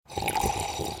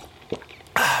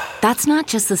That's not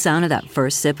just the sound of that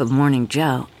first sip of Morning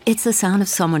Joe. It's the sound of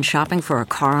someone shopping for a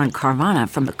car on Carvana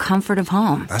from the comfort of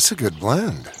home. That's a good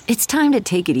blend. It's time to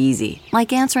take it easy,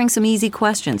 like answering some easy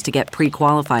questions to get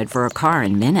pre-qualified for a car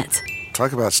in minutes.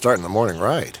 Talk about starting the morning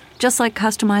right. Just like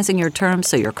customizing your terms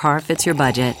so your car fits your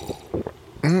budget.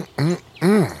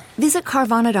 Visit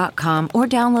Carvana.com or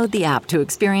download the app to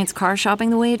experience car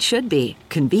shopping the way it should be.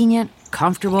 Convenient,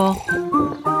 comfortable.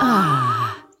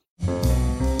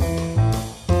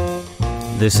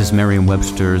 This is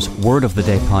Merriam-Webster's Word of the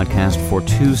Day podcast for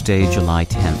Tuesday, July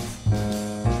 10th.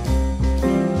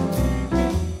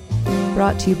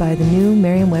 Brought to you by the new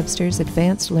Merriam-Webster's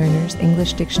Advanced Learners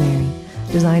English Dictionary,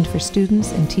 designed for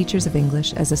students and teachers of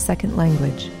English as a second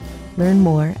language. Learn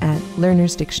more at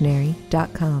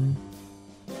learnersdictionary.com.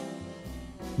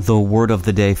 The word of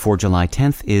the day for July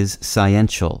 10th is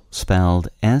sciential, spelled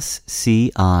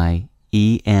sciential.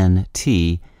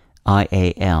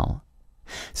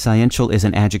 Sciential is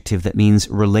an adjective that means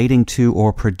relating to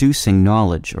or producing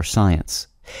knowledge or science.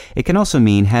 It can also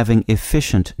mean having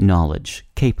efficient knowledge,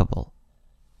 capable.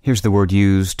 Here's the word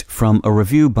used from a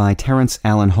review by Terence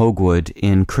Allan Hoagwood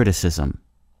in Criticism.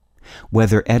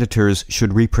 Whether editors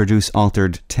should reproduce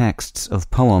altered texts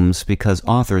of poems because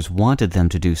authors wanted them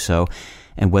to do so,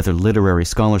 and whether literary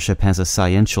scholarship has a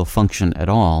sciential function at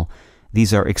all,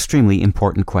 these are extremely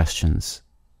important questions.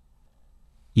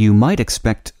 You might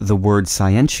expect the word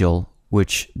sciential,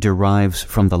 which derives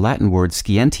from the Latin word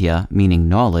scientia, meaning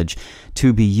knowledge,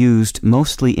 to be used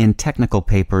mostly in technical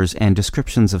papers and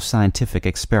descriptions of scientific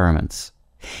experiments.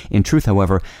 In truth,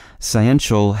 however,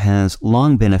 sciential has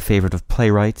long been a favorite of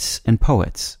playwrights and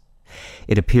poets.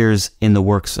 It appears in the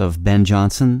works of Ben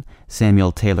Jonson,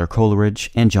 Taylor Coleridge,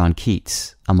 and John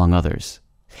Keats, among others.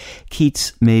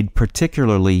 Keats made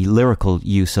particularly lyrical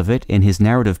use of it in his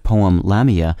narrative poem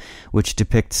Lamia, which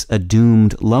depicts a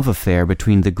doomed love affair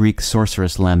between the Greek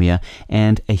sorceress Lamia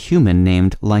and a human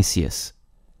named Lycius.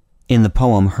 In the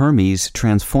poem, Hermes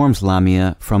transforms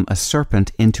Lamia from a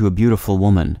serpent into a beautiful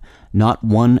woman, not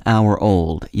 1 hour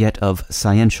old, yet of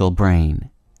sciential brain.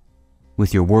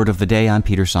 With your word of the day, I'm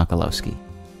Peter Sokolowski.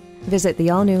 Visit the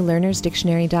all-new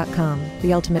learnersdictionary.com,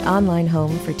 the ultimate online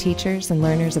home for teachers and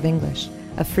learners of English.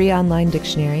 A free online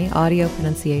dictionary, audio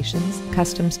pronunciations,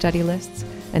 custom study lists,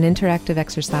 and interactive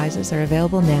exercises are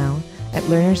available now at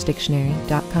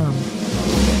learnersdictionary.com.